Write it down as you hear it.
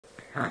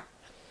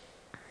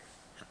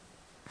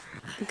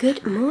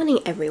Good morning,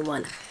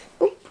 everyone.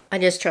 I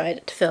just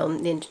tried to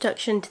film the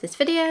introduction to this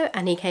video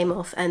and he came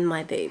off and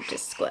my boob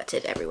just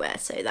squirted everywhere,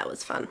 so that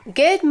was fun.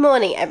 Good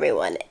morning,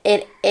 everyone.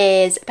 It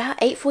is about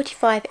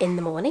 8:45 in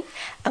the morning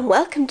and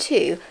welcome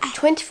to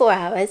 24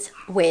 hours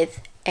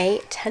with a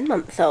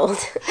 10-month-old.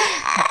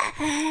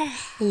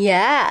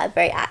 Yeah,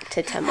 very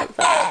active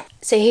 10-month-old.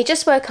 So he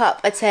just woke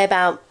up, I'd say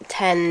about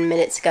 10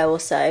 minutes ago or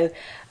so.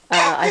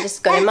 I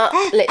just got him up,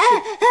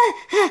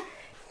 literally.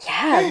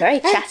 Yeah, very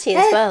chatty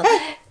as well.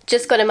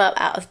 Just got him up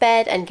out of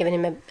bed and given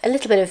him a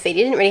little bit of feed.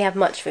 He didn't really have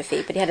much of a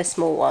feed, but he had a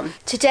small one.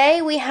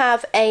 Today we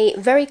have a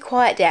very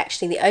quiet day,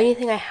 actually. The only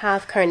thing I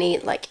have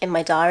currently in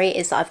my diary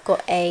is that I've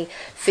got a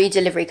food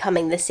delivery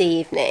coming this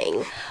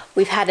evening.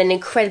 We've had an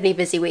incredibly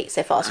busy week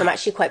so far, so I'm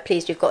actually quite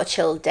pleased we've got a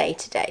chilled day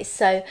today.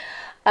 So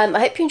I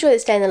hope you enjoy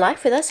this day in the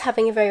life with us,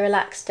 having a very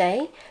relaxed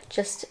day.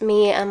 Just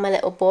me and my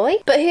little boy.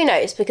 But who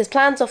knows, because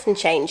plans often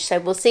change, so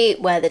we'll see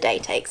where the day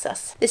takes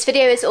us. This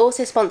video is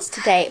also sponsored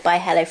today by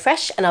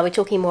HelloFresh, and I'll be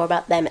talking more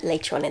about them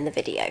later on in the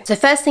video. So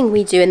first thing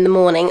we do in the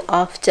morning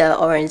after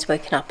Oren's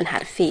woken up and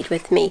had a feed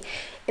with me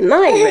in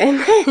my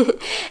room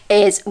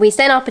is we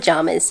stay in our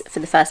pyjamas for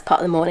the first part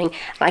of the morning,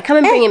 and I come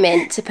and bring him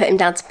in to put him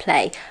down to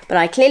play, but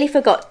I clearly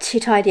forgot to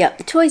tidy up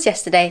the toys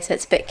yesterday, so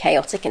it's a bit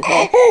chaotic in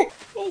here.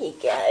 There you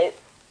go.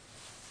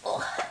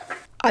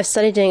 I've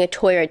started doing a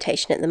toy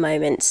rotation at the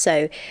moment,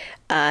 so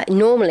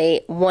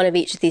normally one of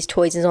each of these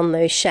toys is on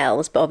those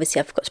shelves, but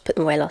obviously I forgot to put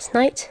them away last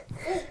night.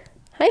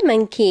 Hi,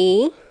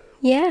 monkey.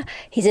 Yeah,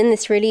 he's in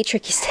this really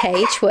tricky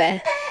stage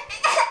where,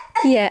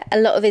 yeah, a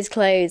lot of his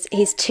clothes,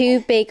 he's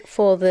too big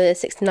for the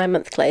 6 to 9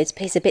 month clothes,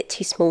 but he's a bit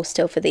too small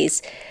still for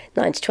these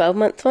 9 to 12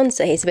 month ones,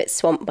 so he's a bit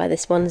swamped by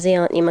this onesie,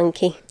 aren't you,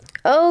 monkey?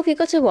 Oh, have you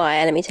got a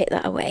wire? Let me take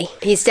that away.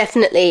 He's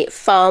definitely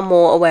far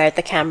more aware of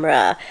the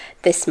camera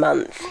this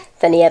month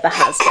than he ever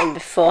has been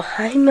before.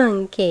 Hi,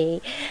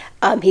 monkey.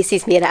 He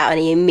sees me get out and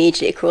he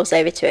immediately crawls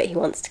over to it. He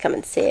wants to come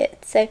and see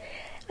it. So,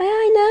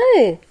 I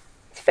know.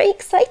 It's very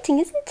exciting,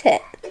 isn't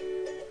it?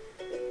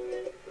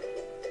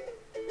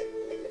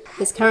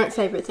 His current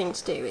favourite thing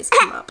to do is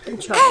come up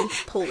and try and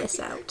pull this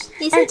out.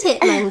 Isn't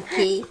it,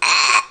 monkey?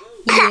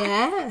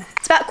 Yeah.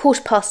 It's about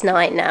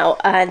 9:15 now,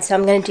 and so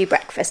I'm going to do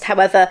breakfast.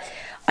 However,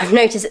 I've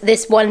noticed that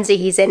this onesie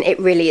he's in, it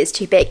really is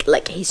too big.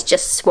 Like, he's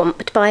just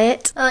swamped by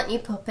it. Aren't you,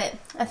 Puppet?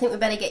 I think we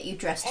better get you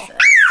dressed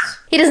first.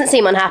 He doesn't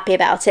seem unhappy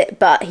about it,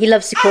 but he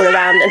loves to crawl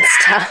around and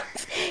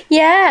stuff.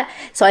 Yeah.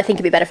 So I think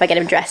it'd be better if I get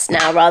him dressed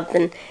now rather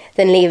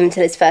than leave him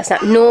till his first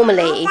nap.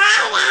 Normally,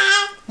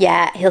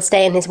 yeah, he'll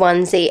stay in his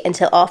onesie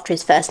until after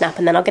his first nap,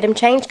 and then I'll get him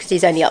changed because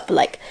he's only up for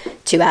like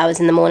 2 hours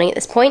in the morning at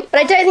this point. But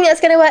I don't think that's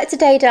going to work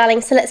today,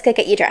 darling, so let's go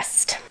get you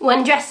dressed.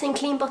 One dressed and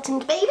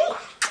clean-bottomed baby.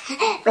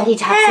 Ready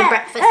to have some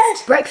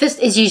breakfast. Breakfast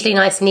is usually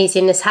nice and easy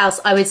in this house.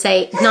 I would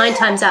say 9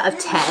 times out of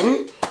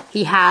 10,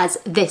 he has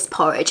this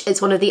porridge.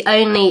 It's one of the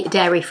only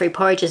dairy-free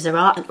porridges there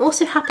are, and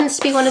also happens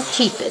to be one of the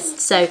cheapest.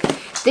 So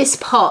this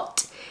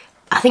pot,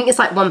 I think it's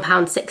like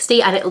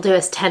 £1.60, and it'll do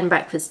us 10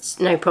 breakfasts,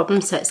 no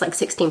problem. So it's like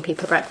 16p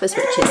per breakfast,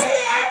 which is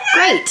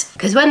great.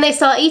 Because when they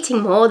start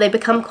eating more, they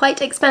become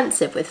quite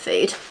expensive with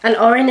food. And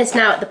Oren is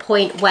now at the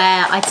point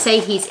where I'd say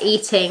he's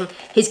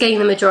getting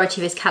the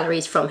majority of his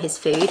calories from his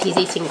food. He's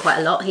eating quite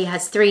a lot. He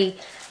has 3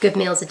 good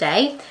meals a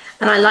day.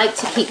 And I like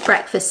to keep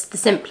breakfast the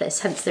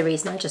simplest, hence the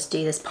reason I just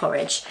do this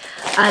porridge.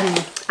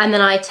 And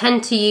then I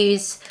tend to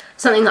use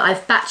something that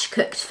I've batch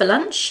cooked for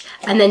lunch,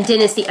 and then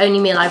dinner's the only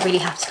meal I really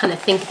have to kind of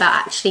think about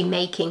actually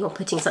making or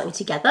putting something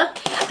together.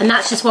 And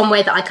that's just one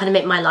way that I kind of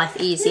make my life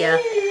easier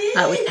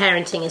with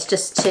parenting, is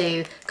just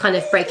to kind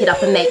of break it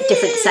up and make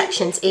different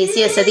sections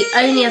easier. So the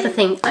only other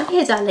thing, I'm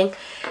here, darling.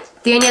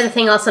 The only other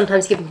thing I'll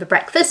sometimes give him for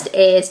breakfast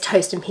is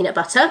toast and peanut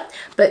butter,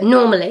 but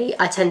normally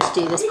I tend to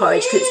do this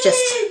porridge because it's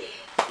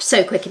just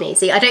so quick and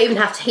easy. I don't even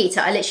have to heat it,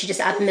 I literally just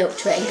add milk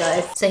to it and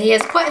go. So he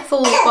has quite a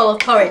full bowl of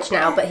porridge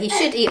now, but he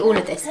should eat all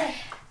of this.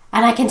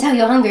 And I can tell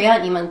you're hungry,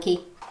 aren't you, monkey?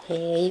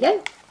 Here you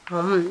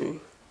go.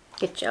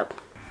 Good job.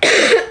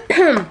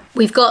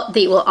 We've got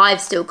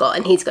I've still got,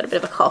 and he's got a bit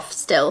of a cough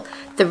still,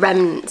 the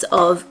remnants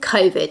of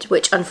COVID,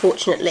 which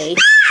unfortunately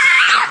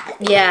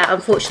we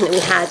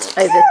had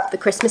over the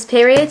Christmas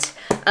period.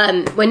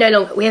 We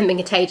haven't been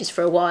contagious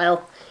for a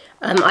while.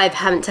 I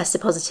haven't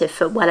tested positive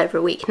for well over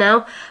a week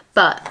now,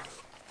 but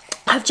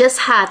I've just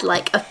had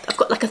I've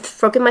got like a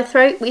frog in my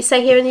throat, we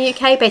say here in the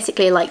UK,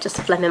 basically like just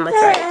a phlegm in my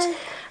throat.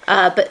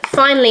 But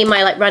finally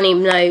my runny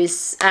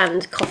nose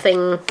and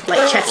coughing,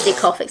 chesty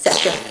cough,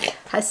 etc.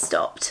 has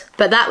stopped.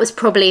 But that was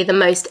probably the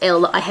most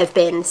ill that I have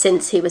been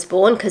since he was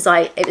born, because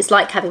it was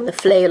like having the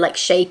flu,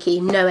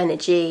 shaky, no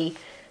energy,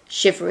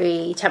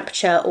 shivery,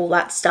 temperature, all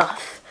that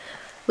stuff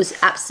was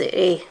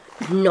absolutely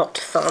not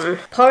fun.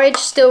 Porridge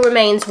still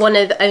remains one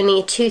of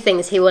only 2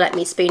 things he will let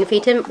me spoon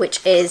feed him,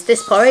 which is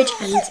this porridge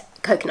and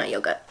coconut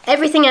yogurt.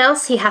 Everything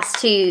else he has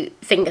to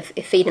finger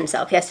feed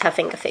himself. He has to have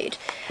finger food.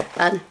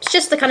 It's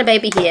just the kind of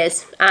baby he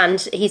is,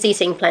 and he's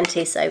eating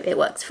plenty, so it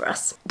works for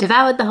us.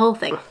 Devoured the whole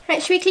thing.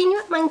 Right, should we clean you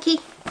up, monkey?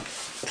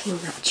 Clean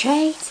that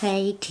tray,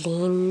 say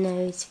clean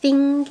those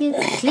fingers,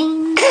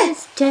 clean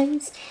those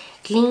toes,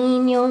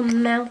 clean your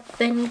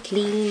mouth and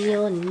clean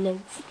your nose.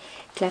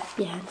 Clap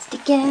your hands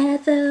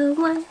together,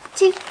 1,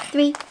 2,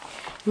 3.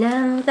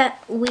 Now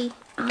that we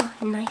are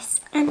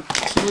nice and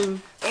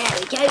clean. There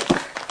we go.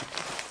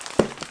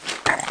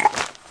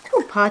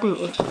 Oh, pardon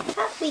me.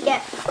 Up we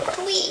get.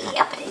 Wee,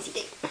 up a daisy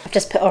do. I've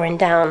just put Oren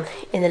down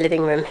in the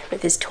living room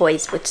with his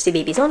toys with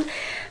CBeebies on,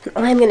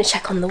 and I'm going to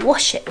check on the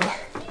washing.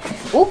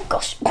 Oh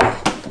gosh.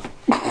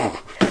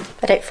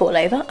 I don't fall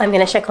over. I'm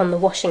going to check on the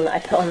washing that I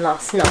put on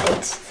last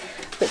night,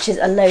 which is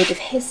a load of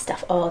his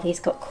stuff. Oh,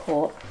 these got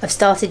caught. I've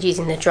started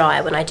using the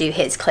dryer when I do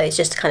his clothes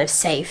just to kind of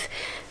save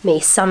me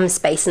some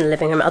space in the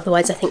living room.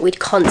 Otherwise, I think we'd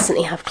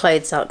constantly have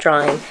clothes out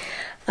drying.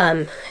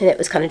 And it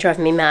was kind of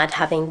driving me mad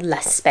having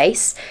less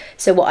space.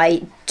 So what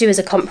I do as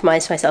a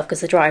compromise for myself,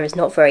 because the dryer is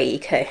not very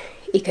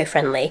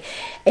eco-friendly,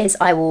 is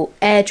I will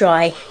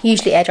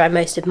usually air dry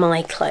most of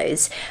my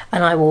clothes,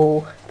 and I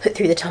will put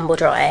through the tumble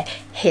dryer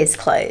his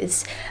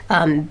clothes.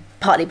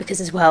 Partly because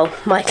as well,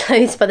 my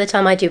clothes, by the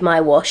time I do my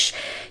wash,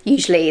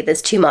 usually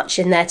there's too much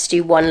in there to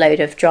do one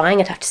load of drying.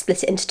 I'd have to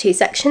split it into 2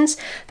 sections.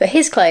 But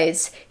his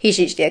clothes, he's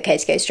usually okay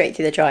to go straight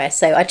through the dryer.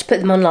 So I just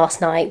put them on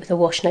last night with a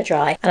wash and a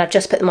dry, and I've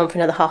just put them on for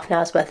another half an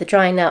hour's worth of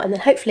drying now, and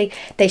then hopefully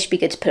they should be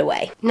good to put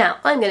away. Now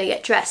I'm going to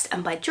get dressed,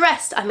 and by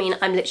dressed I mean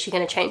I'm literally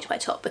going to change my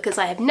top, because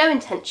I have no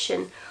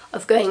intention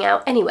of going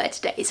out anywhere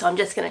today. So I'm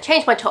just going to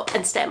change my top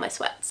and stay in my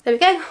sweats. There we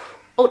go.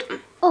 All done.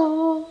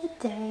 All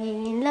day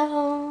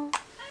long.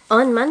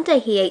 On Monday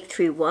he ate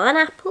through 1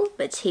 apple,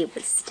 but he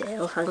was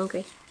still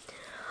hungry.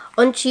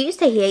 On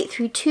Tuesday he ate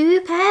through 2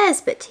 pears,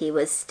 but he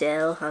was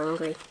still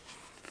hungry.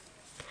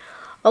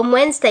 On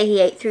Wednesday he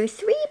ate through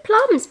 3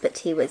 plums, but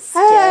he was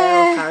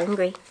still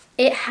hungry.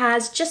 It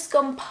has just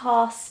gone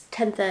past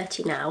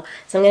 10:30 now,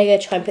 so I'm going to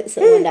go try and put this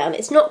little one down.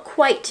 It's not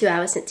quite 2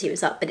 hours since he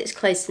was up, but it's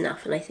close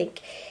enough, and I think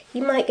he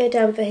might go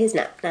down for his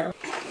nap now.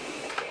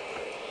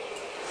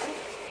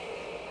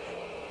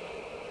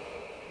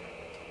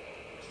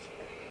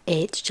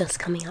 It's just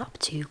coming up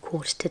to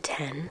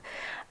 9:45.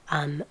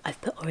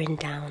 I've put Oren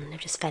down.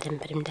 I've just fed him,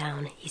 put him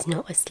down. He's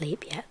not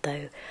asleep yet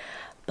though,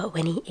 but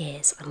when he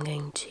is, I'm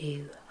going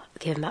to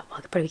give him I'll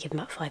probably give him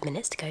about 5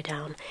 minutes to go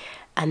down,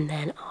 and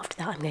then after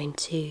that I'm going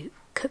to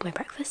cook my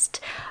breakfast.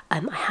 I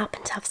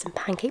happen to have some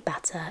pancake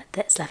batter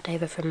that's left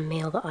over from a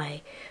meal that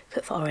I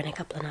cooked for Oren a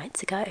couple of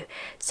nights ago,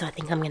 so I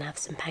think I'm going to have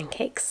some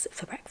pancakes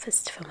for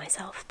breakfast for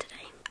myself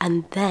today.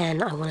 And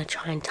then I want to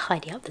try and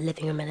tidy up the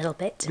living room a little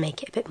bit to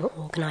make it a bit more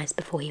organised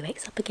before he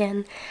wakes up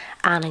again.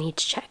 And I need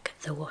to check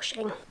the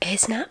washing.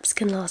 His naps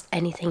can last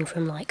anything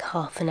from like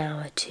half an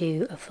hour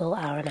to a full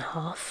hour and a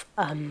half.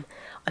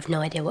 I've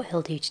no idea what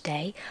he'll do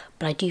today,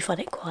 but I do find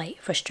it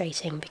quite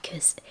frustrating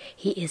because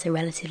he is a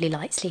relatively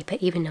light sleeper.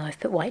 Even though I've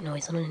put white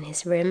noise on in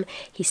his room,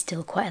 he's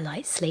still quite a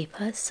light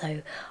sleeper,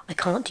 so I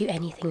can't do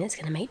anything that's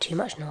going to make too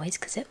much noise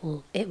because it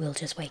will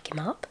just wake him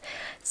up.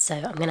 So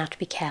I'm going to have to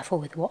be careful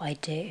with what I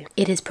do.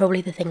 It is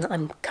probably the thing that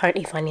I'm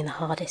currently finding the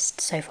hardest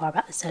so far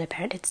about the solo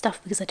parented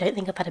stuff, because I don't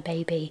think I've had a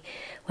baby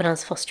when I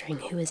was fostering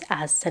who was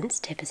as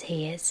sensitive as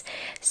he is.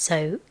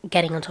 So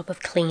getting on top of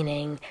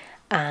cleaning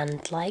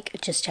and like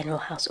just general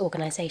house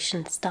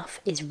organisation stuff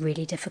is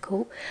really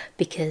difficult,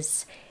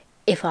 because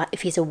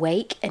if he's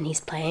awake and he's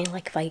playing,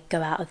 like if I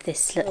go out of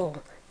this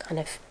little kind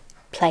of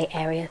play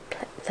area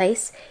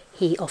place,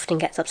 he often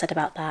gets upset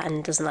about that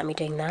and doesn't like me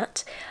doing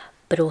that.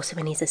 But also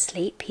when he's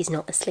asleep, he's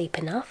not asleep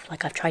enough.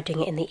 Like I've tried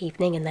doing it in the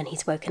evening and then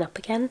he's woken up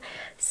again.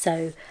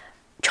 So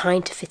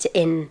trying to fit it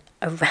in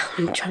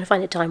around, trying to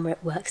find a time where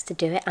it works to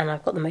do it and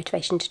I've got the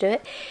motivation to do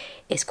it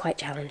is quite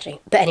challenging.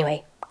 But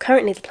anyway,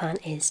 currently the plan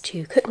is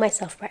to cook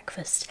myself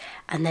breakfast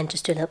and then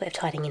just do a little bit of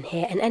tidying in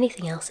here, and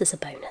anything else is a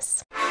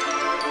bonus.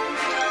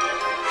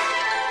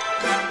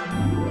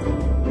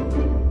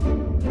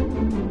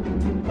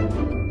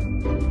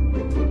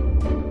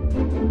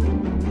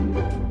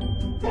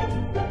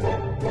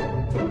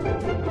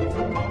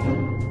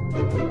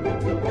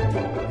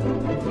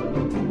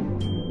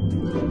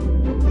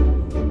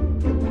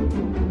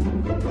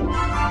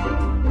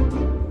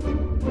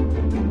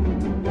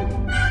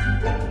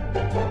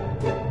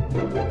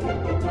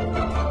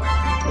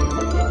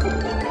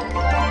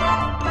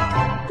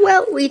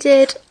 Well, we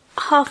did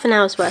half an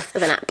hour's worth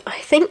of a nap, I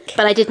think,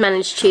 but I did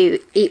manage to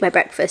eat my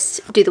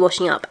breakfast, do the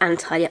washing up and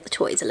tidy up the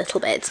toys a little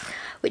bit,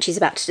 which he's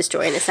about to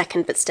destroy in a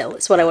second, but still,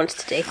 it's what I wanted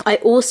to do. I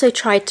also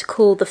tried to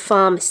call the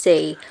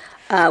pharmacy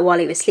while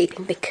he was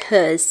sleeping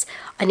because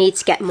I need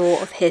to get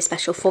more of his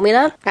special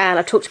formula, and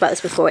I've talked about this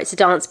before. It's a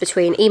dance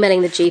between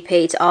emailing the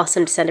GP to ask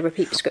them to send a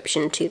repeat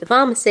prescription to the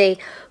pharmacy,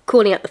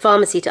 calling up the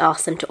pharmacy to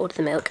ask them to order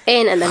the milk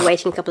in, and then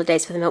waiting a couple of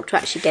days for the milk to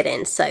actually get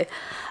in. So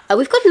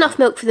we've got enough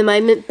milk for the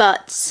moment,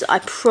 but I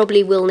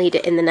probably will need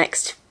it in the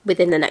next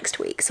within the next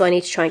week, so I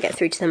need to try and get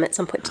through to them at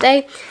some point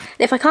today. And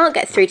if I can't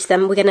get through to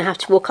them, we're going to have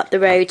to walk up the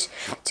road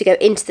to go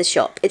into the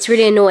shop. It's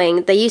really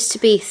annoying. There used to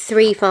be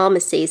 3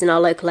 pharmacies in our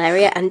local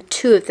area and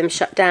 2 of them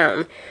shut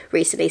down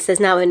recently, so there's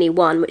now only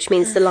 1, which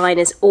means the line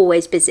is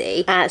always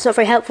busy. It's not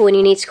very helpful when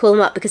you need to call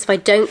them up, because if I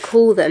don't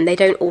call them, they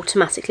don't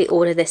automatically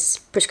order this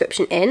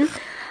prescription in.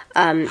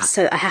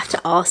 So I have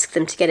to ask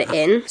them to get it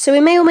in. So we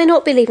may or may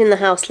not be leaving the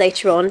house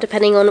later on,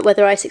 depending on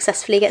whether I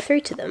successfully get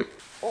through to them.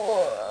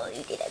 Oh,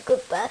 you did a good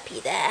burpee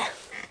there.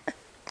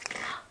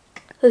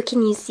 Who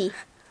can you see?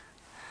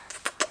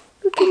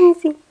 Who can you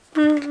see?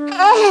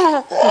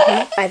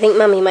 I think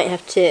Mummy might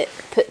have to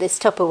put this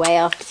top away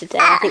after today.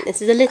 I think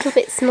this is a little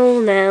bit small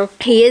now.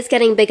 He is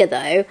getting bigger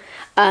though.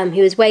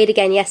 He was weighed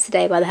again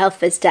yesterday by the health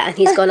visitor, and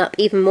he's gone up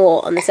even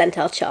more on the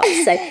centile chart.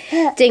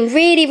 So doing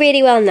really,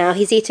 really well now.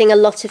 He's eating a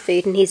lot of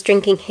food and he's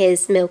drinking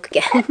his milk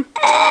again.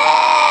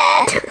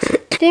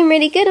 Doing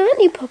really good, aren't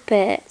you,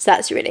 Poppet? So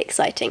that's really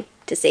exciting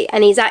to see.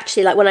 And he's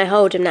actually, like, when I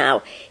hold him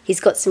now, he's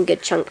got some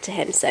good chunk to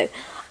him. So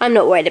I'm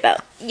not worried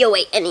about your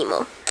weight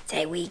anymore.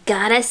 So we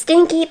got a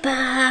stinky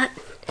pot.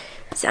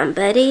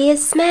 Somebody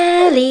is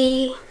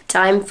smelly.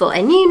 Time for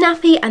a new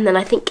nappy, and then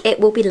I think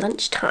it will be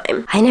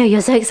lunchtime. I know,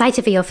 you're so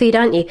excited for your food,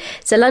 aren't you?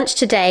 So lunch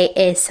today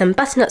is some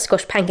butternut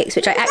squash pancakes,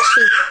 which I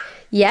actually,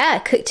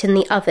 cooked in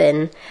the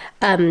oven.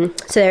 So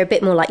they're a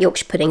bit more like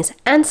Yorkshire puddings,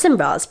 and some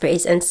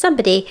raspberries, and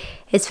somebody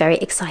is very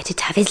excited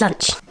to have his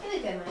lunch. Here we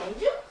go, my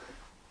angel.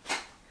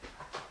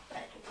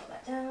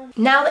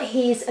 Now that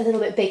he's a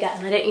little bit bigger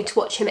and I don't need to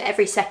watch him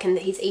every second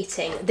that he's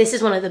eating, this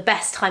is one of the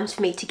best times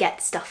for me to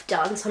get stuff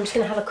done. So I'm just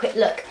going to have a quick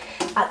look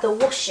at the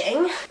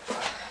washing.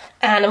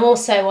 And I'm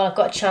also, while I've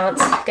got a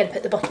chance, going to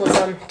put the bottles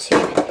on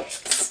to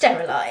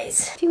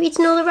sterilise. Have you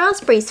eaten all the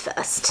raspberries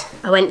first?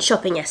 I went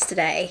shopping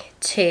yesterday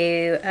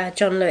to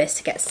John Lewis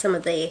to get some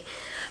of the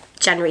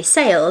January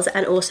sales,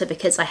 and also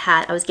because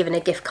I was given a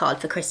gift card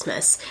for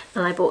Christmas,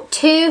 and I bought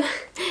 2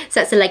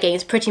 sets of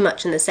leggings pretty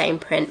much in the same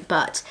print,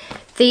 but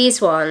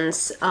these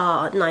ones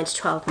are 9 to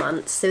 12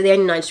 months, so the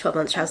only 9 to 12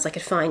 months trousers I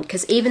could find,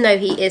 because even though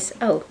he is,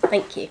 oh,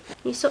 thank you. Can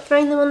you stop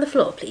throwing them on the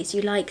floor, please?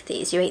 You like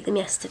these, you ate them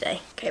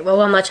yesterday. Okay, well,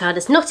 while my child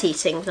is not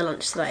eating the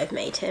lunch that I've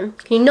made him,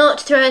 can you not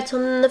throw it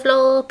on the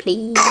floor,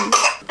 please?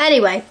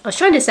 Anyway, I was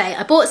trying to say,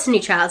 I bought some new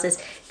trousers.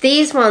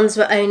 These ones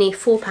were only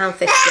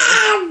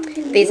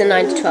 £4.50. These are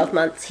 9 to 12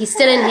 months. He's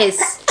still in his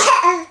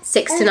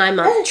 6 to 9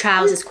 month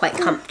trousers quite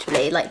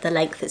comfortably, like the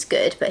length is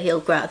good, but he'll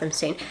grow out of them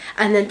soon.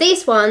 And then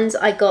these ones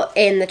I got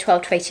in the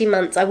 12 to 18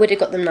 months. I would have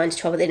got them 9 to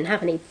 12, but they didn't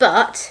have any,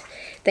 but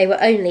they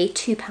were only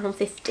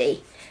 £2.50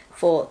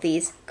 for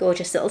these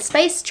gorgeous little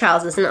space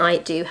trousers, and I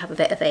do have a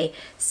bit of a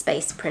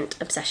space print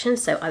obsession,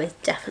 so I was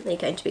definitely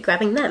going to be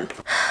grabbing them.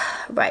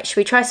 Right, should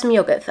we try some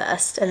yogurt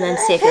first and then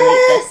see if he'll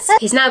eat this?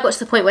 He's now got to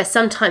the point where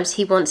sometimes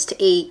he wants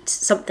to eat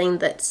something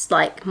that's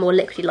like more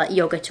liquidy, like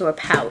yogurt or a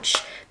pouch,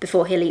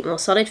 before he'll eat more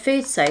solid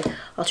food, so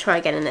I'll try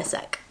again in a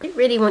sec. I don't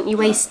really want you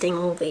wasting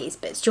all these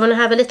bits. Do you want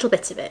to have a little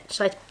bit of it?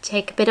 Should I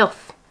take a bit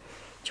off?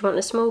 Do you want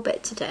a small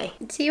bit today?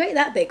 So you ate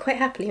that bit quite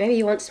happily. Maybe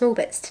you want small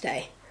bits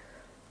today.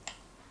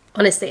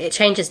 Honestly, it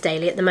changes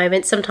daily at the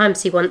moment.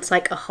 Sometimes he wants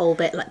like a whole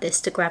bit like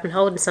this to grab and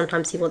hold, and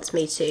sometimes he wants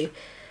me to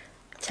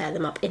tear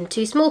them up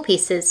into small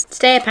pieces.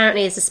 Today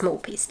apparently is a small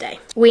piece day.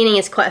 Weaning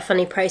is quite a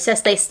funny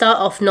process. They start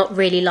off not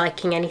really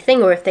liking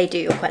anything, or if they do,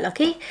 you're quite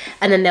lucky,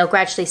 and then they'll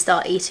gradually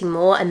start eating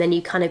more, and then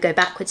you kind of go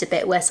backwards a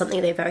bit where something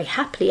they very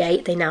happily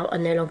ate, they now are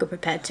no longer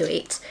prepared to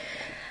eat.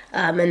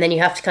 And then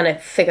you have to kind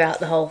of figure out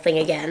the whole thing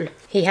again.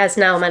 He has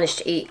now managed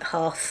to eat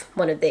half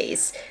one of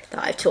these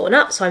that I've torn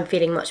up, so I'm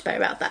feeling much better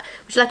about that.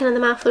 Would you like another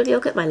mouthful of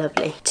yoghurt, my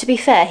lovely? To be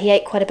fair, he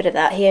ate quite a bit of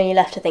that. He only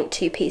left, I think,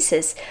 2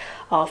 pieces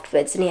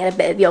afterwards, and he had a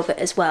bit of yoghurt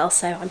as well,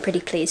 so I'm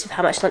pretty pleased with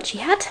how much lunch he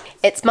had.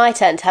 It's my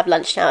turn to have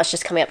lunch now. It's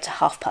just coming up to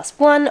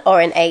 1:30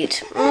 or in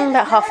 8,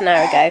 about half an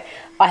hour ago.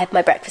 I had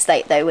my breakfast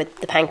late though with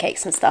the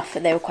pancakes and stuff,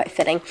 and they were quite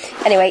filling.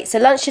 Anyway, so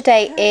lunch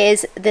today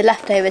is the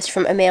leftovers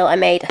from a meal I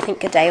made I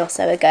think a day or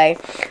so ago,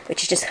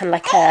 which is just kind of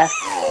like a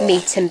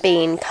meat and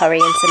bean curry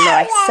and some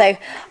rice. So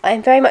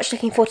I'm very much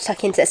looking forward to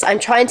tucking into this. I'm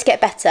trying to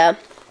get better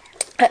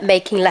at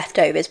making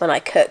leftovers when I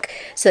cook,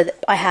 so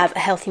that I have a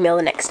healthy meal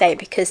the next day,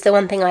 because the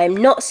one thing I am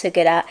not so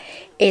good at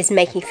is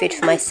making food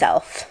for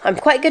myself. I'm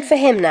quite good for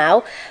him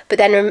now, but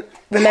then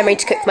remembering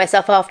to cook for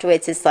myself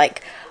afterwards is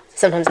like,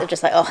 sometimes I'm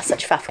just like, oh,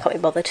 such faff, can't be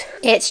bothered.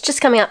 It's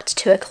just coming up to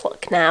 2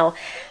 o'clock now,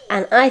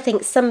 and I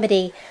think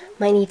somebody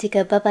might need to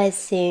go bye-bye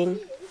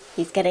soon.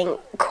 He's getting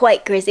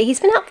quite grizzy. He's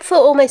been up for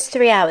almost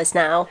 3 hours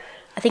now.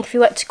 I think if he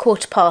worked to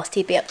 1:15,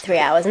 he'd be up 3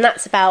 hours, and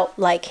that's about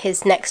like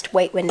his next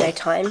wait window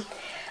time.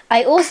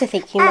 I also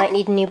think he might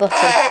need a new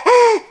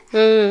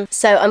bottom.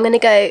 So I'm going to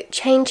go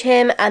change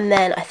him, and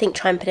then I think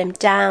try and put him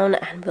down,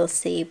 and we'll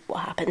see what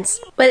happens.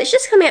 Well, it's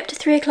just coming up to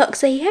 3 o'clock,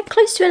 so he had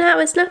close to an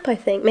hour's nap, I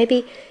think.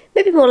 Maybe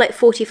maybe more like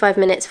 45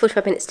 minutes to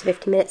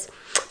 50 minutes.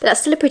 But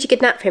that's still a pretty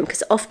good nap for him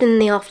because often in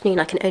the afternoon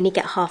I can only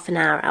get half an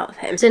hour out of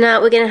him. So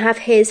now we're going to have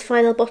his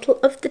final bottle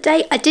of the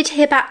day. I did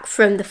hear back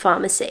from the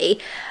pharmacy.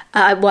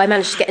 I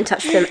managed to get in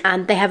touch with them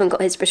and they haven't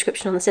got his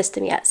prescription on the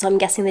system yet. So I'm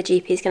guessing the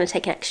GP is going to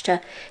take an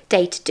extra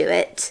day to do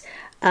it.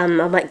 I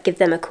might give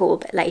them a call a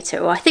bit later,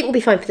 or I think we'll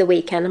be fine for the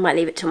weekend. I might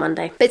leave it till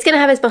Monday. But it's going to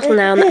have his bottle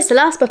now, and that's the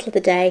last bottle of the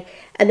day.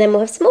 And then we'll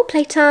have some more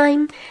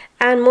playtime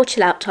and more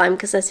chill out time,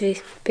 because as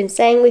we've been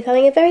saying, we're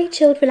having a very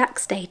chilled,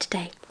 relaxed day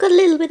today. Got a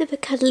little bit of a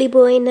cuddly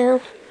boy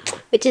now,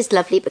 which is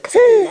lovely because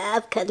I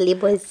love cuddly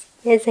boys.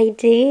 Yes, I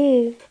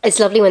do. It's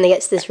lovely when they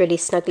get to this really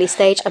snuggly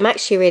stage. I'm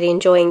actually really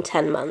enjoying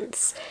 10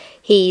 months.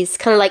 He's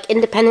kind of like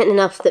independent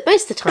enough that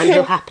most of the time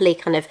he'll happily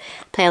kind of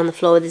play on the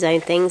floor with his own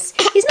things.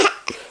 He's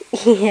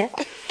not... yeah.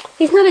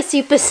 He's not a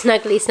super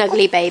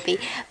snuggly baby,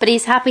 but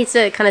he's happy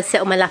to kind of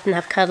sit on my lap and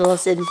have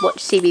cuddles and watch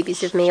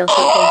CBeebies with me or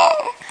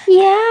something.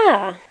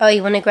 Yeah. Oh,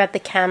 you want to grab the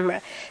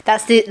camera?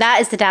 That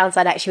is the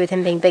downside actually with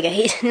him being bigger.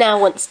 He now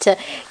wants to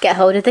get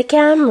hold of the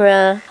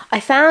camera. I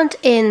found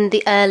in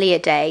the earlier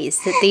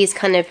days that these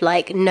kind of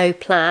like no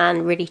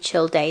plan, really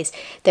chill days,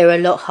 they were a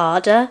lot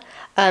harder.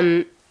 I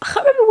can't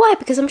remember why,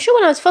 because I'm sure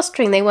when I was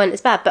fostering they weren't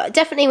as bad, but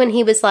definitely when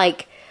he was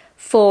like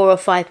 4 or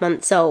 5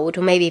 months old,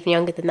 or maybe even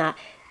younger than that,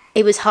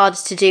 it was hard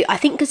to do. I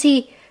think because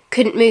he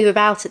couldn't move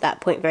about at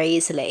that point very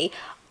easily.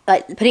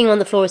 Like putting him on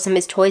the floor with some of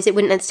his toys, it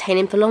wouldn't entertain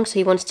him for long, so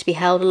he wanted to be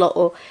held a lot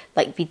or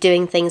like be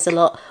doing things a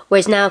lot.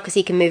 Whereas now, because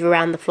he can move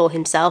around the floor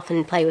himself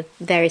and play with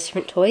various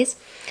different toys,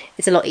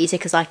 it's a lot easier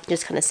because I can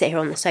just kind of sit here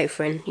on the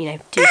sofa and, you know,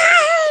 do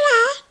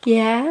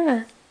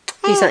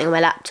something on my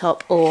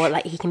laptop, or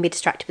like he can be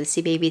distracted with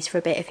CBeebies for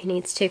a bit if he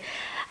needs to.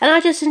 And I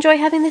just enjoy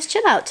having this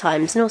chill out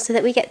times, and also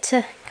that we get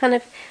to kind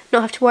of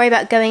not have to worry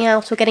about going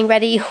out or getting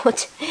ready or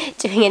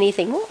doing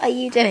anything. What are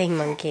you doing,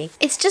 monkey?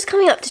 It's just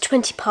coming up to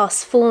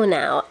 4:20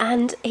 now,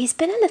 and he's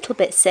been a little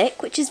bit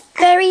sick, which is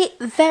very,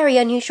 very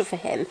unusual for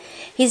him.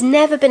 He's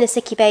never been a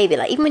sicky baby.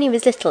 Like even when he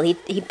was little,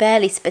 he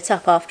barely spit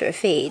up after a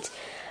feed.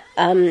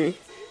 And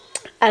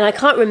I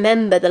can't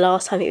remember the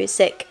last time he was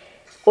sick,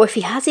 or if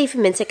he has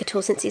even been sick at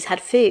all since he's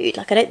had food.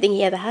 Like I don't think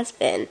he ever has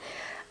been.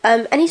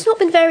 And he's not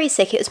been very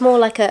sick. It was more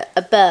like a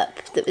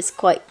burp that was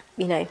quite,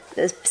 you know,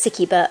 it was a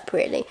sicky burp,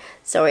 really.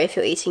 Sorry if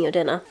you're eating your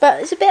dinner.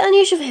 But it's a bit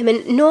unusual for him.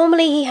 And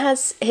normally he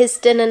has his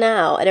dinner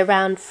now at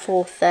around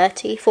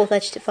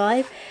 4:30 to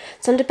 5.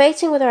 So I'm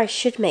debating whether I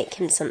should make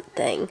him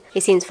something. He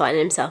seems fine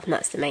in himself, and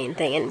that's the main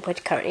thing. And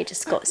we've currently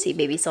just got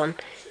CBeebies on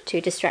to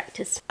distract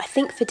us. I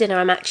think for dinner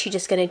I'm actually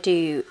just going to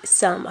do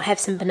I have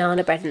some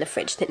banana bread in the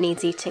fridge that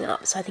needs eating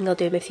up. So I think I'll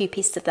do him a few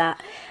pieces of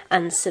that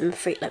and some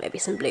fruit, like maybe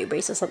some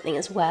blueberries or something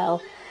as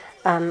well.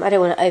 I don't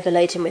want to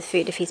overload him with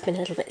food if he's been a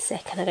little bit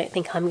sick, and I don't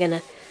think I'm going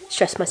to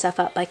stress myself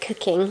out by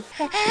cooking.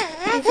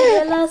 This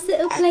is the last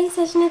little play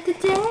session of the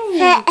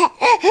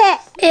day.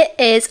 It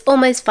is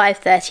almost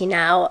 5:30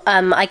 now.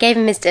 I gave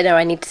him his dinner.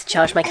 I needed to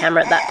charge my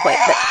camera at that point,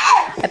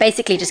 but I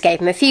basically just gave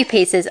him a few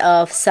pieces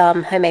of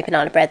some homemade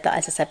banana bread that,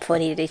 as I said before,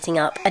 needed eating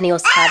up, and he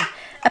also had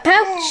a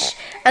pouch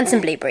and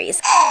some blueberries.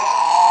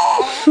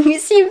 You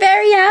seem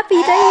very happy,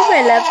 don't you,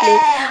 my lovely?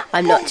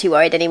 I'm not too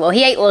worried anymore.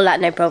 He ate all that,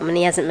 no problem, and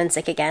he hasn't been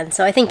sick again.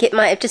 So I think it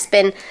might have just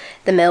been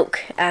the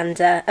milk and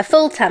a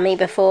full tummy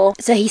before.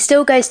 So he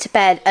still goes to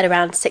bed at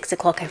around 6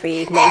 o'clock every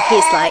evening.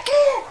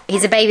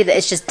 He's a baby that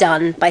is just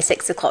done by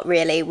 6 o'clock,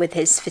 really, with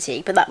his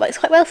fatigue. But that works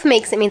quite well for me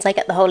because it means I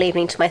get the whole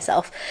evening to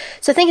myself.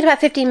 So I think in about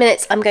 15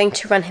 minutes, I'm going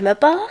to run him a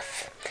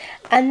bath.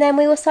 And then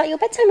we will start your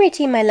bedtime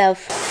routine, my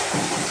love.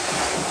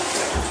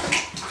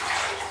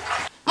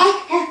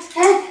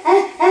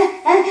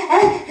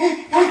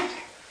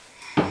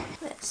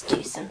 Let's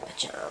do some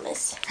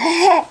pyjamas.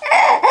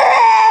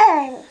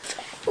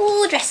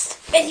 All dressed,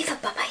 ready for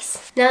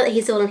bubbies. Now that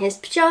he's all in his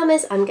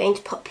pyjamas, I'm going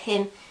to pop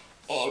him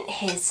in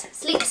his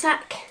sleep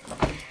sack,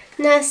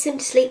 nurse him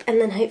to sleep,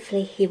 and then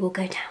hopefully he will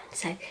go down.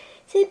 So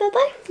say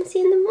bye-bye, I'll see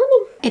you in the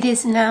morning. It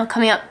is now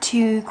coming up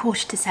to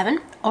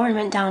 7:15. Oren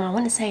went down, I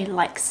want to say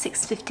like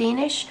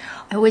 6:15ish.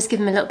 I always give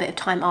him a little bit of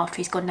time after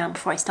he's gone down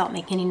before I start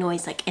making any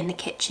noise, like in the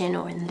kitchen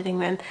or in the living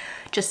room,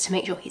 just to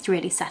make sure he's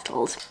really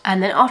settled.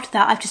 And then after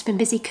that, I've just been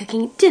busy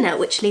cooking dinner,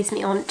 which leads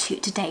me on to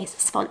today's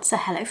sponsor,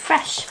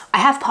 HelloFresh. I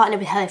have partnered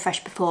with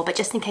HelloFresh before, but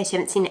just in case you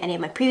haven't seen any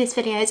of my previous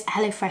videos,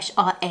 HelloFresh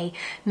are a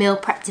meal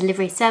prep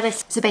delivery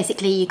service. So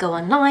basically you go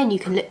online, you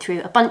can look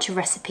through a bunch of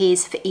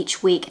recipes for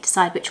each week,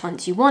 decide which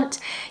ones you want,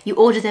 you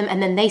order them,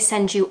 and then they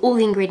send you all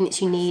the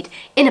ingredients you need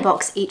in a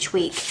box each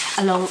week,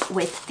 along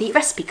with the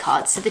recipe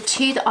cards. So the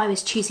two that I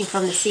was choosing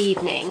from this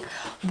evening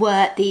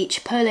were the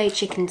Chipotle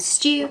chicken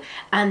stew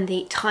and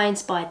the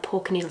Thai-inspired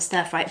pork and noodle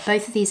stir fry.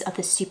 Both of these are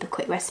the super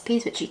quick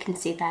recipes, which you can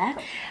see there,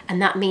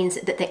 and that means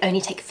that they only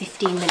take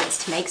 15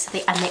 minutes to make. So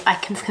I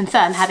can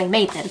confirm, having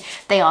made them,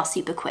 they are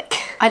super quick.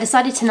 I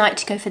decided tonight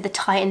to go for the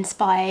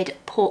Thai-inspired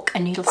pork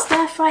and noodle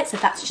stir fry, so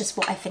that's just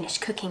what I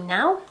finished cooking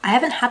now. I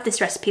haven't had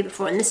this recipe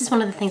before, and this is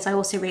one of the things I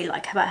also really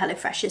like about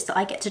HelloFresh, is that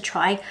I get to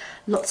try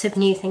lots of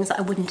new things that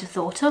I wouldn't have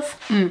thought of.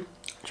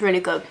 It's really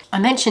good. I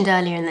mentioned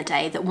earlier in the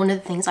day that one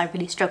of the things I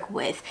really struggle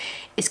with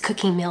is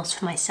cooking meals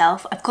for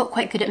myself. I've got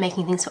quite good at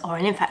making things for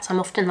Oren. In fact, I'm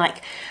often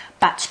like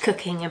batch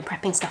cooking and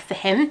prepping stuff for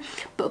him.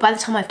 But by the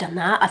time I've done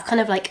that, I've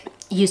kind of like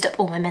used up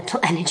all my mental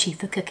energy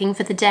for cooking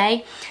for the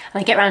day.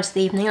 And I get around to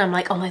the evening and I'm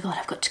like, oh my God,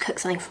 I've got to cook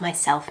something for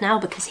myself now,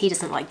 because he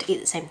doesn't like to eat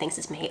the same things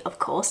as me, of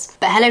course.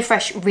 But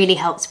HelloFresh really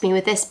helps me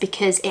with this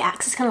because it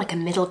acts as kind of like a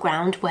middle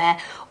ground where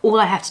all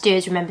I have to do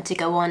is remember to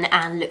go on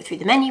and look through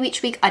the menu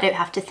each week. I don't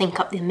have to think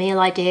up the meal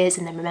ideas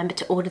and then remember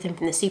to order them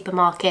from the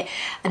supermarket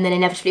and then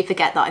inevitably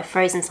forget that I've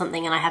frozen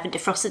something and I haven't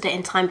defrosted it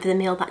in time for the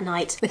meal that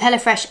night. With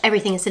HelloFresh,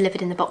 everything is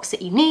delivered in the box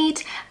that you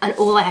need, and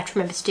all I have to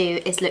remember to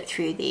do is look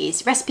through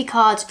these recipe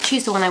cards,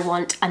 choose the one I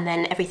want, and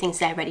then everything's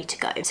there ready to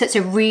go. So it's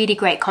a really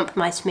great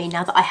compromise for me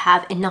now that I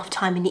have enough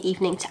time in the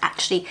evening to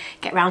actually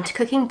get around to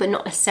cooking, but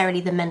not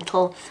necessarily the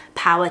mental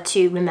power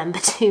to remember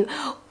to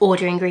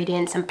order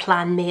ingredients and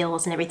plan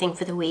meals and everything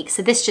for the week.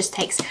 So this just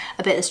takes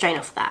a bit of the strain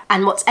off of that.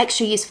 And what's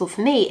extra useful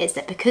for me is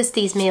that because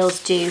these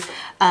meals do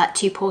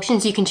 2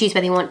 portions, you can choose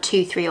whether you want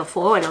 2, 3 or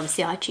 4, and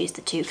obviously I choose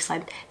the 2 because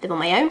I live on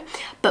my own.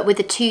 But with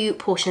the 2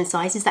 portion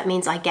sizes, that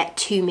means I get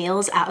 2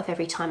 meals out of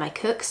every time I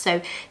cook.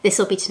 So this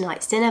will be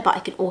tonight's dinner, but I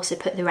can also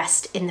put the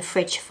rest in the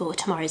fridge for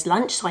tomorrow's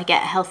lunch, so I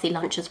get a healthy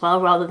lunch as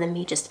well, rather than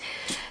me just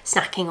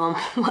snacking on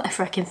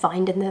whatever I can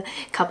find in the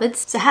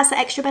cupboards. So it has that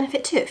extra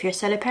benefit too if you're a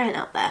solo parent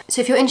out there.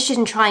 So if you're interested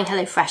in trying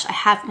HelloFresh, I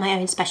have my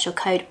own special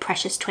code,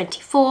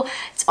 Precious24.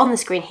 It's on the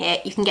screen here.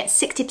 You can get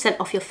 60%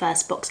 off your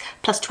first box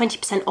plus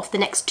 20% off the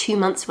next 2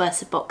 months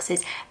worth of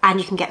boxes, and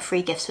you can get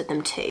free gifts with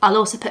them too. I'll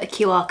also put a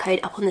QR code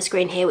up on the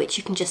screen here which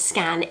you can just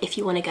scan if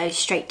you want to go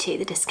straight to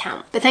the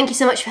discount. But thank you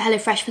so much for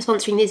HelloFresh for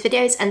sponsoring these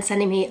videos and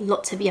sending me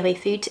lots of yummy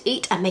food to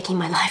eat and making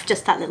my life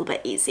just that little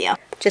bit easier.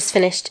 Just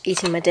finished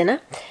eating my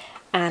dinner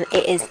and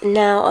it is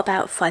now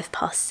about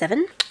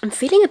 7:05. I'm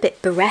feeling a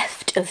bit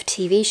bereft of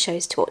TV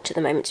shows to watch at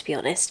the moment, to be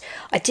honest.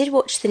 I did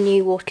watch the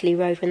new Waterloo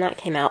Road when that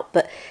came out,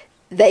 but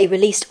they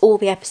released all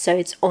the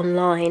episodes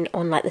online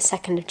on like the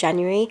 2nd of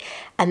January,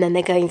 and then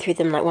they're going through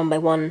them like one by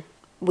one,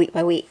 week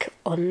by week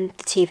on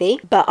the TV.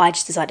 But I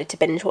just decided to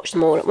binge watch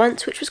them all at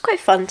once, which was quite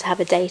fun to have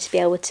a day to be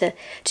able to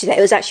do that.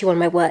 It was actually one of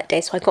my work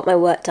days, so I got my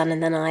work done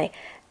and then I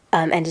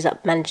ended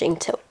up managing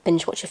to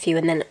binge watch a few,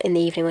 and then in the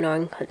evening when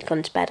Oren had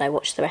gone to bed I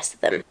watched the rest of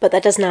them. But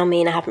that does now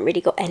mean I haven't really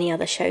got any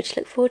other show to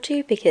look forward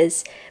to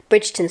because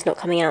Bridgerton's not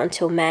coming out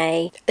until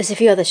May. There's a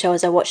few other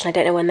shows I watch and I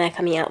don't know when they're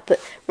coming out, but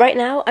right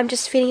now I'm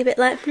just feeling a bit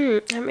like,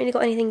 I haven't really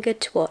got anything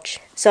good to watch.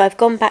 So I've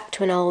gone back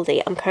to an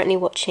oldie. I'm currently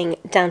watching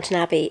Downton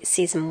Abbey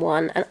season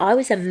 1, and I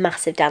was a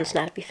massive Downton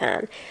Abbey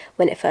fan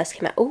when it first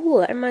came out. Oh,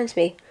 that reminds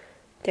me.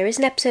 There is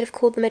an episode of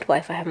Called the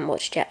Midwife I haven't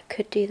watched yet.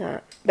 Could do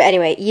that. But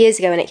anyway, years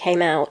ago when it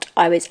came out,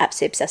 I was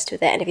absolutely obsessed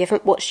with it. And if you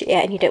haven't watched it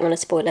yet and you don't want to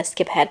spoil it,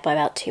 skip ahead by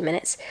about 2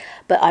 minutes.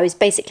 But I was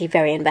basically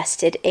very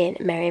invested in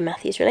Mary and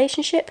Matthew's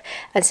relationship.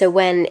 And so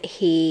when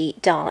he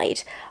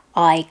died,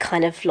 I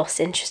kind of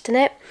lost interest in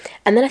it.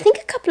 And then I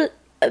think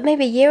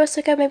maybe a year or so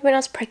ago, maybe when I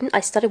was pregnant,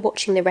 I started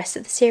watching the rest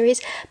of the series.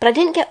 But I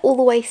didn't get all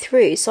the way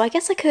through. So I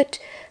guess I could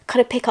kind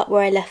of pick up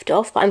where I left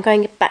off, but I'm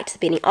going back to the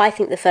beginning. I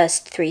think the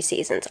first 3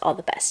 seasons are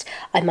the best.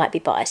 I might be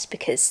biased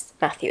because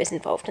Matthew is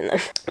involved in them,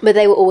 but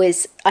they were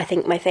always, I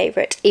think, my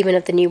favourite, even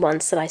of the new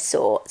ones that I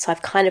saw. So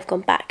I've kind of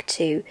gone back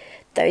to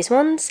those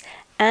ones,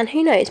 and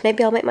who knows,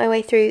 maybe I'll make my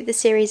way through the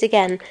series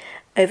again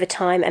over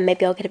time and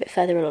maybe I'll get a bit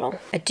further along.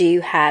 I do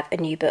have a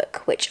new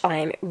book which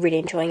I'm really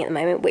enjoying at the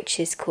moment, which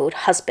is called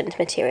Husband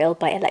Material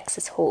by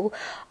Alexis Hall.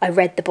 I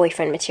read the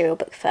Boyfriend Material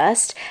book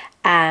first,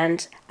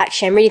 and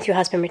actually I'm reading through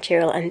Husband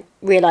Material and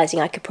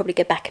realising I could probably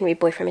go back and read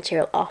Boyfriend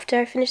Material after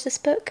I finish this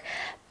book,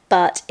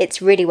 but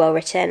it's really well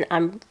written.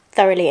 I'm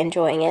thoroughly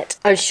enjoying it.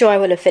 I'm sure I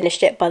will have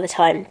finished it by the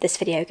time this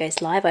video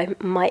goes live. I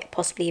might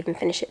possibly even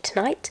finish it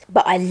tonight.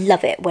 But I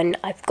love it when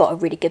I've got a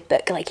really good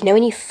book. Like, you know,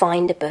 when you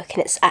find a book and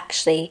it's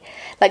actually,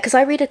 like, because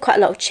I read quite a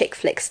lot of chick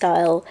flick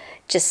style,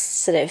 just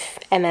sort of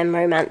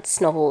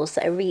romance novels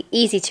that are really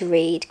easy to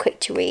read,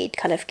 quick to read,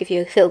 kind of give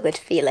you a feel-good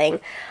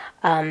feeling.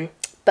 But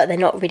they're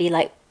not really,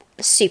 like,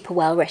 super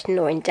well written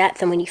or in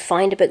depth. And when you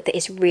find a book that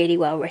is really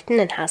well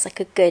written and has, like,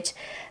 a good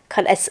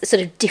kind of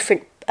sort of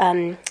different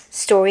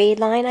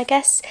storyline, I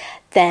guess,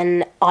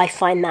 then I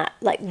find that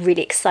like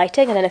really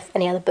exciting. I don't know if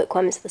any other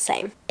bookworms are the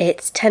same.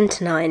 It's 10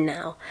 to 9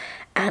 now,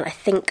 and I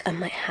think I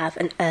might have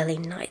an early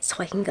night so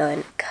I can go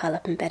and curl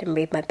up in bed and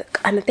read my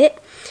book. I don't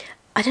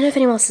know if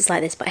anyone else is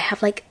like this, but I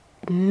have like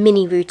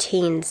mini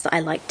routines that I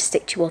like to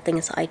stick to, or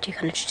things that I do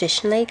kind of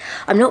traditionally.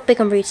 I'm not big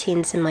on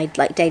routines in my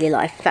like daily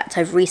life. In fact,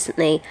 I've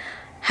recently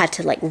had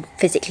to like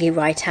physically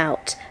write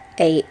out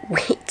a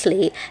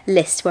weekly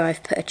list where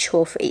I've put a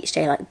chore for each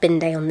day, like bin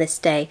day on this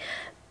day,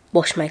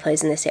 wash my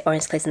clothes on this day,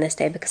 orange clothes on this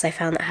day, because I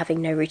found that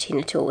having no routine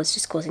at all was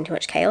just causing too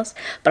much chaos.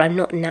 But I'm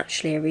not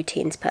naturally a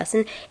routines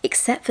person,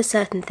 except for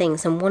certain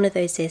things, and one of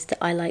those is that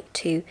I like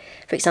to,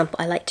 for example,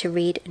 I like to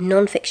read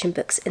non-fiction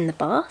books in the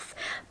bath,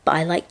 but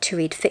I like to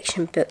read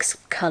fiction books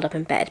curled up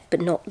in bed,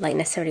 but not like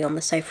necessarily on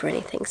the sofa or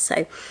anything.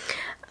 So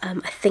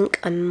I think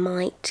I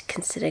might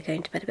consider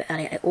going to bed a bit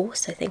early. I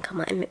also think I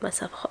might make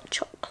myself a hot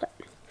chocolate.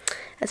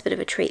 as a bit of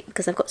a treat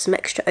because I've got some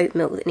extra oat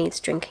milk that needs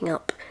drinking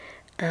up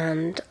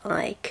and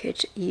I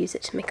could use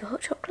it to make a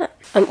hot chocolate.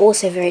 I'm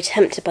also very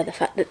tempted by the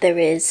fact that there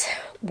is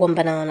one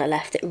banana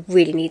left that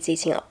really needs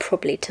eating up,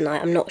 probably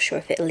tonight. I'm not sure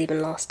if it'll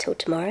even last till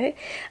tomorrow.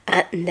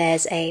 And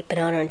there's a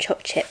banana and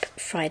choc chip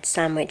fried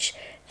sandwich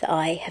that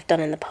I have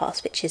done in the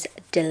past, which is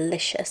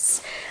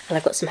delicious. And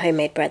I've got some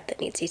homemade bread that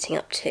needs eating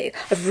up too.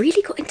 I've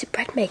really got into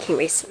bread making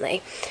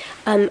recently.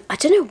 I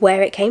don't know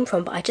where it came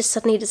from, but I just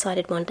suddenly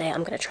decided one day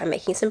I'm going to try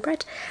making some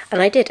bread. And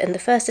I did, and the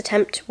first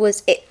attempt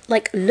was, it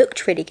like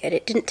looked really good.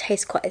 It didn't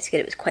taste quite as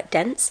good, it was quite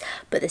dense.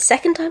 But the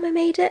second time I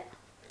made it,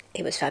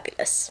 it was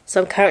fabulous.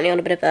 So I'm currently on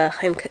a bit of a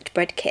home-cooked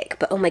bread kick,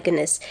 but oh my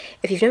goodness,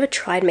 if you've never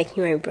tried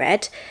making your own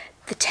bread,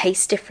 the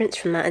taste difference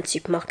from that and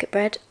supermarket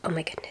bread, oh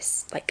my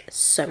goodness, like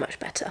so much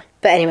better.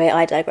 But anyway,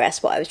 I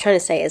digress. What I was trying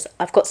to say is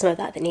I've got some of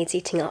that needs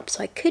eating up,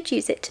 so I could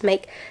use it to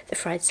make the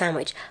fried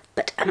sandwich,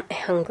 but am I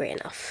hungry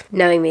enough?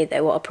 Knowing me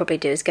though, what I'll probably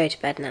do is go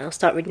to bed now,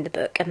 start reading the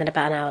book, and then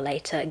about an hour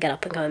later get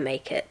up and go and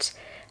make it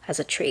as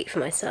a treat for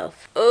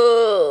myself.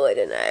 Oh, I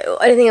don't know.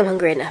 I don't think I'm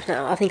hungry enough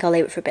now. I think I'll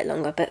leave it for a bit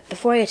longer, but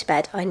before I go to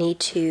bed, I need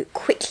to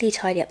quickly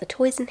tidy up the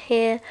toys in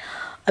here.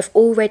 I've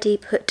already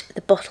put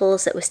the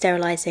bottles that we're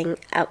sterilising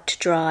out to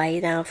dry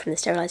now from the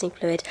sterilising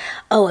fluid.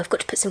 Oh, I've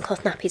got to put some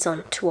cloth nappies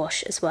on to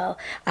wash as well.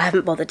 I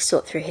haven't bothered to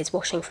sort through his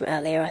washing from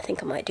earlier. I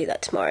think I might do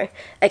that tomorrow.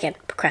 Again,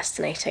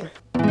 procrastinating.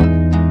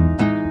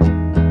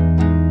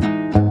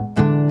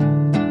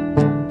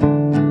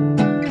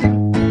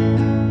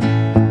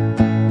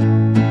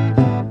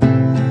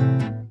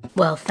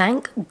 Well,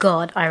 thank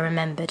God I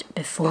remembered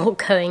before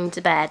going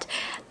to bed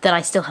that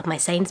I still had my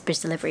Sainsbury's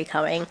delivery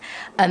coming.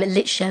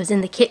 Literally, I was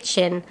in the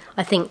kitchen,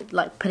 I think,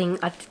 like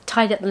I've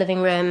tidied up the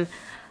living room,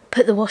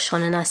 put the wash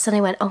on, and I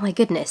suddenly went, oh my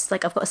goodness,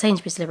 like I've got a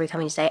Sainsbury's delivery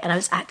coming today, and I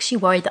was actually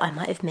worried that I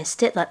might have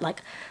missed it, like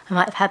I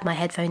might have had my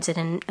headphones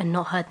in and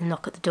not heard the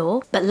knock at the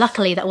door. But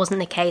luckily that wasn't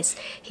the case.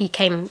 He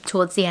came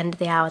towards the end of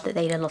the hour that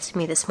they'd allotted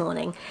me this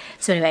morning.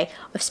 So anyway,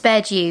 I've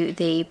spared you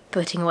the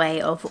putting away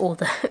of all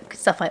the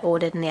stuff I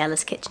ordered in the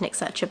Ella's kitchen,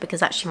 etc.,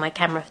 because actually my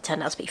camera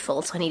turned out to be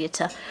full, so I needed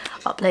to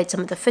upload some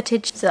of the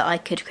footage so that I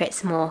could create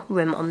some more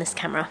room on this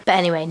camera. But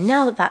anyway,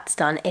 now that that's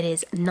done, it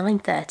is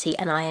 9:30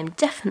 and I am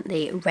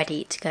definitely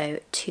ready to go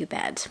to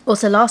bed.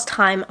 Also, last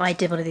time I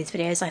did one of these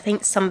videos, I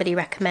think somebody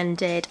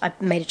recommended, I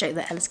made a joke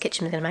that Ella's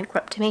kitchen was going to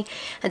bankrupt me,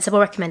 and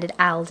someone recommended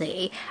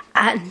Aldi,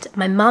 and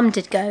my mum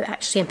did go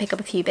actually and pick up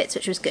a few bits,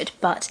 which was good,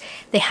 but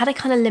they had a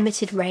kind of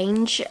limited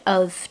range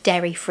of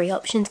dairy-free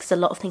options because a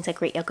lot of things are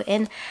Greek yogurt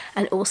in,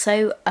 and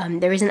also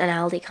there isn't an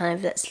Aldi kind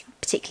of that's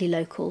particularly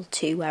local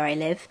to where I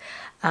live.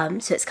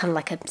 So it's kind of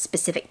like a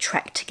specific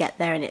trek to get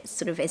there, and it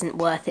sort of isn't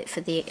worth it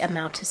for the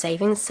amount of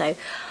savings. So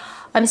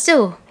I'm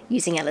still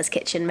using Ella's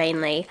kitchen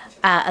mainly,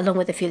 along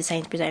with a few of the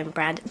Sainsbury's own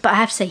brand. But I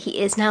have to say, he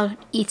is now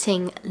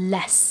eating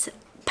less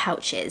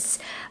pouches,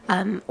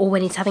 or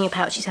when he's having a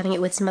pouch, he's having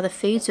it with some other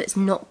food, so it's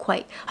not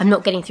quite, I'm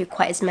not getting through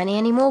quite as many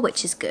anymore,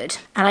 which is good.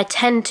 And I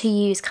tend to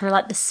use kind of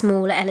like the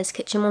smaller Ella's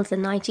kitchen ones, the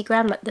 90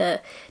 gram, like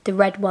the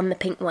red one, the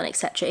pink one,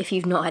 etc. If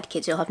you've not had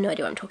kids, you'll have no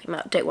idea what I'm talking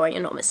about. Don't worry,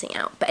 you're not missing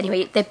out. But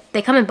anyway,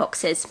 they come in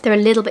boxes. They're a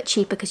little bit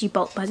cheaper because you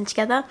bulk buy them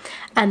together,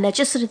 and they're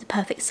just sort of the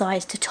perfect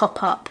size to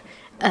top up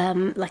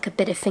like a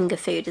bit of finger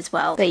food as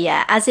well. But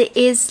yeah, as it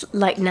is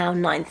like now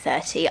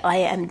 9:30, I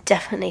am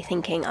definitely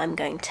thinking I'm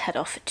going to head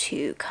off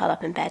to curl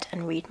up in bed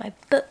and read my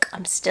book.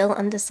 I'm still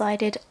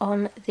undecided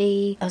on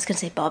the, I was going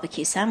to say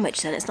barbecue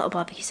sandwich, then it's not a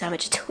barbecue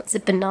sandwich at all, it's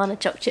a banana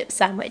choc chip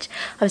sandwich.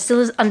 I'm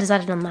still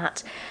undecided on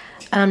that,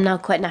 and I'm now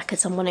quite knackered,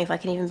 so I'm wondering if I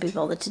can even be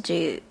bothered to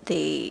do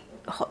the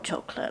hot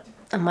chocolate.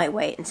 I might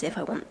wait and see if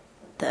I want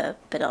the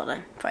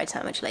banana fried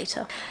sandwich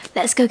later.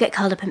 Let's go get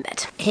curled up in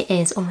bed. It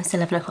is almost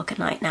 11 o'clock at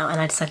night now, and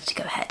I decided to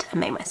go ahead and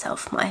make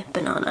myself my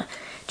banana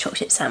choc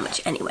chip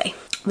sandwich anyway.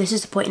 This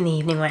is the point in the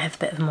evening where I have a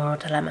bit of a moral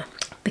dilemma,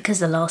 because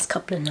the last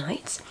couple of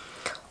nights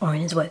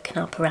Oren has woken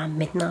up around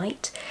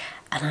midnight,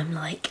 and I'm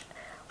like,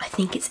 I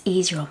think it's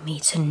easier on me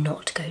to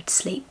not go to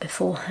sleep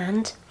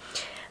beforehand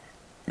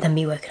than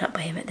be woken up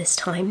by him at this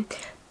time.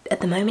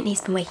 At the moment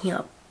he's been waking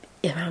up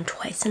around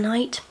twice a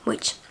night,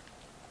 which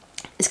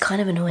is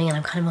kind of annoying, and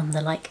I'm kind of on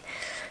the like,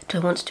 do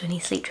I want to do any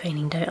sleep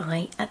training, don't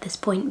I, at this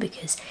point?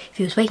 Because if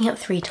he was waking up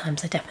 3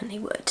 times, I definitely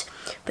would.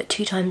 But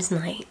 2 times a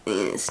night,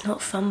 it's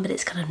not fun, but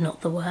it's kind of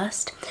not the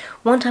worst.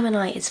 1 time a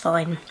night is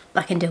fine,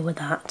 I can deal with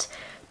that.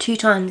 2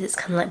 times, it's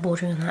kind of like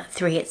bordering on that.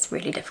 3, it's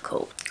really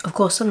difficult. Of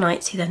course, some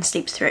nights he then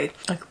sleeps through.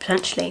 I could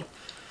potentially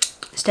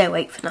stay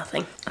awake for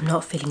nothing. I'm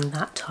not feeling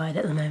that tired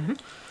at the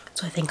moment,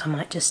 so I think I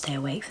might just stay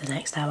awake for the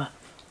next hour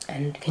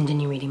and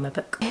continue reading my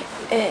book. It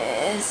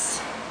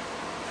is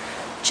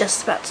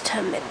just about to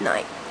turn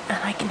midnight, and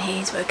I can hear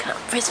he's woken up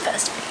for his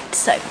first feed,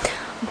 so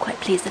I'm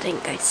quite pleased I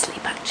didn't go to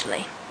sleep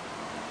actually.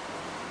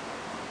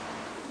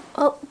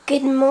 Oh,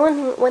 good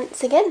morning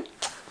once again.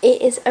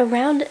 It is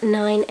around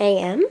 9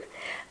 AM.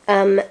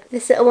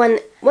 This little one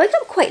woke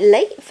up quite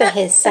late for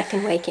his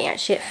second waking,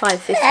 actually at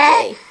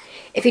 5:50.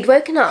 If he'd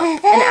woken up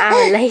an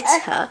hour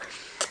later,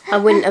 I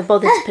wouldn't have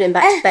bothered to put him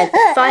back to bed.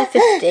 But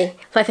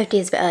 5:50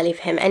 is a bit early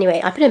for him.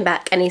 Anyway, I put him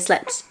back and he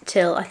slept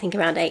till I think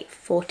around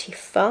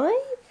 8:45,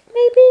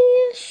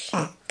 maybe-ish.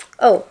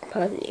 Oh,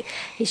 pardon you.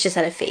 He's just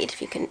had a feed,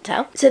 if you couldn't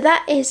tell. So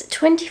that is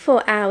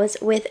 24 hours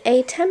with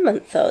a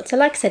 10-month-old. So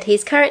like I said,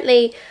 he's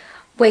currently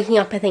waking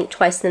up, I think,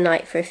 twice in the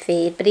night for a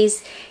feed, but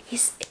he's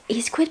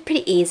quite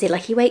pretty easy.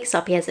 Like, he wakes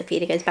up, he has a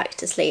feed, he goes back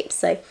to sleep.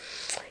 So,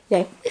 you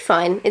know, we're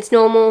fine. It's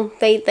normal.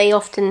 They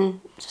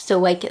often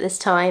still wake at this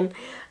time.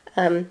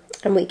 And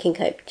we can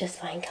cope just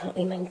fine, can't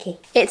we, Monkey?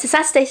 It's a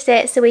Saturday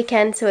today, it's the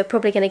weekend, so we're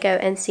probably going to go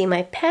and see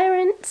my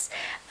parents.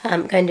 Go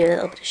and do a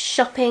little bit of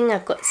shopping.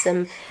 I've got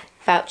some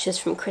vouchers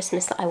from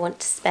Christmas that I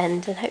want to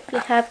spend and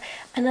hopefully have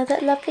another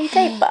lovely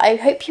day. But I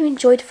hope you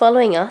enjoyed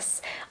following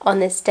us on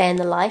this day in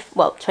the life,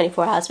 well,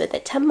 24 hours with a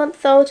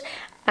 10-month-old,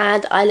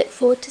 and I look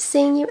forward to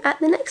seeing you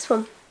at the next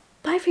one.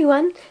 Bye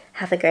everyone,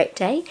 have a great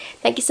day.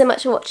 Thank you so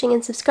much for watching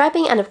and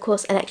subscribing, and of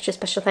course an extra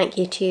special thank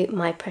you to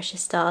my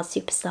precious stars,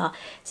 superstar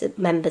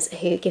members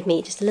who give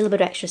me just a little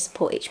bit of extra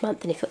support each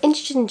month. And if you're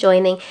interested in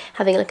joining,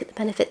 having a look at the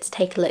benefits,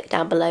 take a look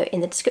down below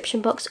in the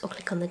description box or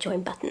click on the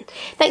join button.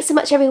 Thanks so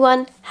much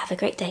everyone, have a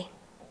great day.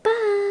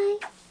 Bye.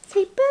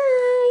 Say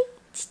bye.